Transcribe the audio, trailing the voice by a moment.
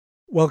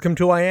Welcome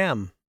to I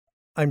Am.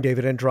 I'm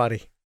David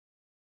Andrade.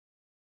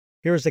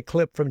 Here is a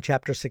clip from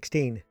Chapter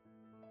 16,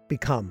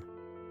 Become.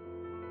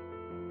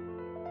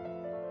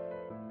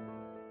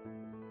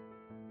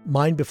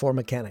 Mind before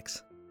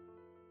mechanics.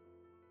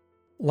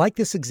 Like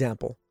this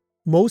example,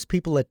 most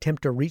people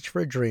attempt to reach for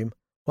a dream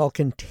while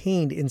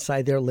contained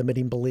inside their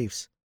limiting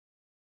beliefs,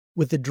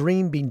 with the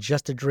dream being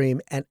just a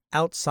dream and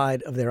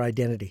outside of their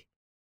identity.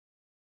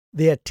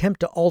 They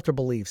attempt to alter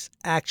beliefs,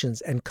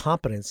 actions, and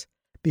competence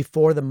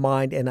before the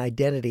mind and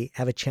identity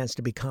have a chance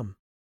to become.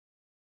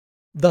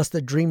 Thus,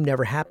 the dream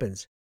never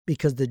happens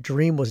because the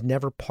dream was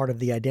never part of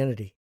the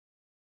identity.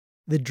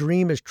 The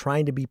dream is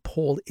trying to be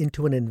pulled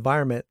into an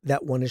environment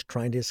that one is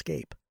trying to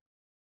escape.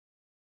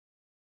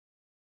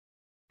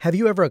 Have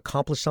you ever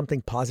accomplished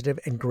something positive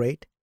and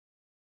great,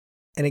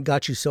 and it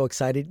got you so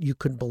excited you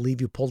couldn't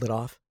believe you pulled it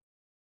off?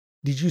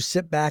 Did you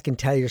sit back and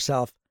tell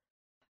yourself,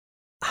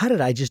 how did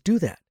I just do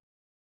that?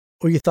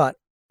 Or you thought,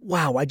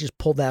 wow, I just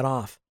pulled that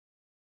off.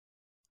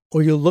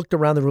 Or you looked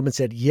around the room and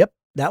said, yep,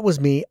 that was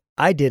me.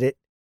 I did it.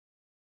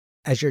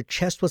 As your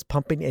chest was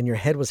pumping and your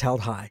head was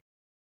held high,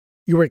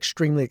 you were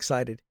extremely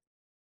excited.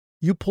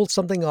 You pulled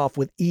something off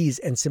with ease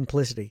and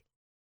simplicity.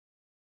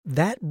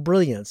 That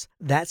brilliance,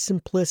 that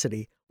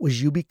simplicity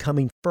was you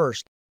becoming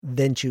first,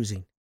 then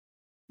choosing.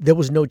 There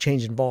was no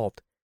change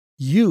involved.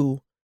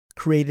 You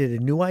created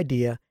a new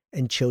idea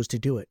and chose to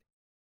do it.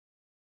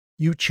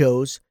 You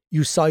chose,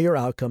 you saw your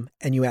outcome,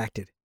 and you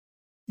acted.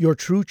 Your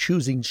true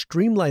choosing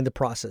streamlined the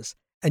process,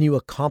 and you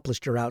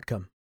accomplished your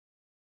outcome.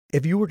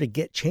 If you were to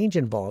get change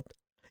involved,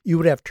 you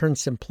would have turned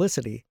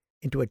simplicity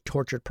into a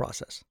tortured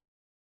process.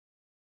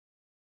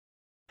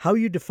 How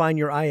you define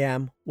your I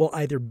am will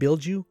either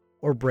build you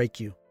or break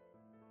you.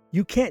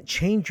 You can't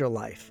change your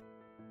life,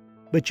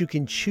 but you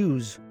can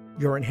choose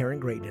your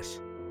inherent greatness.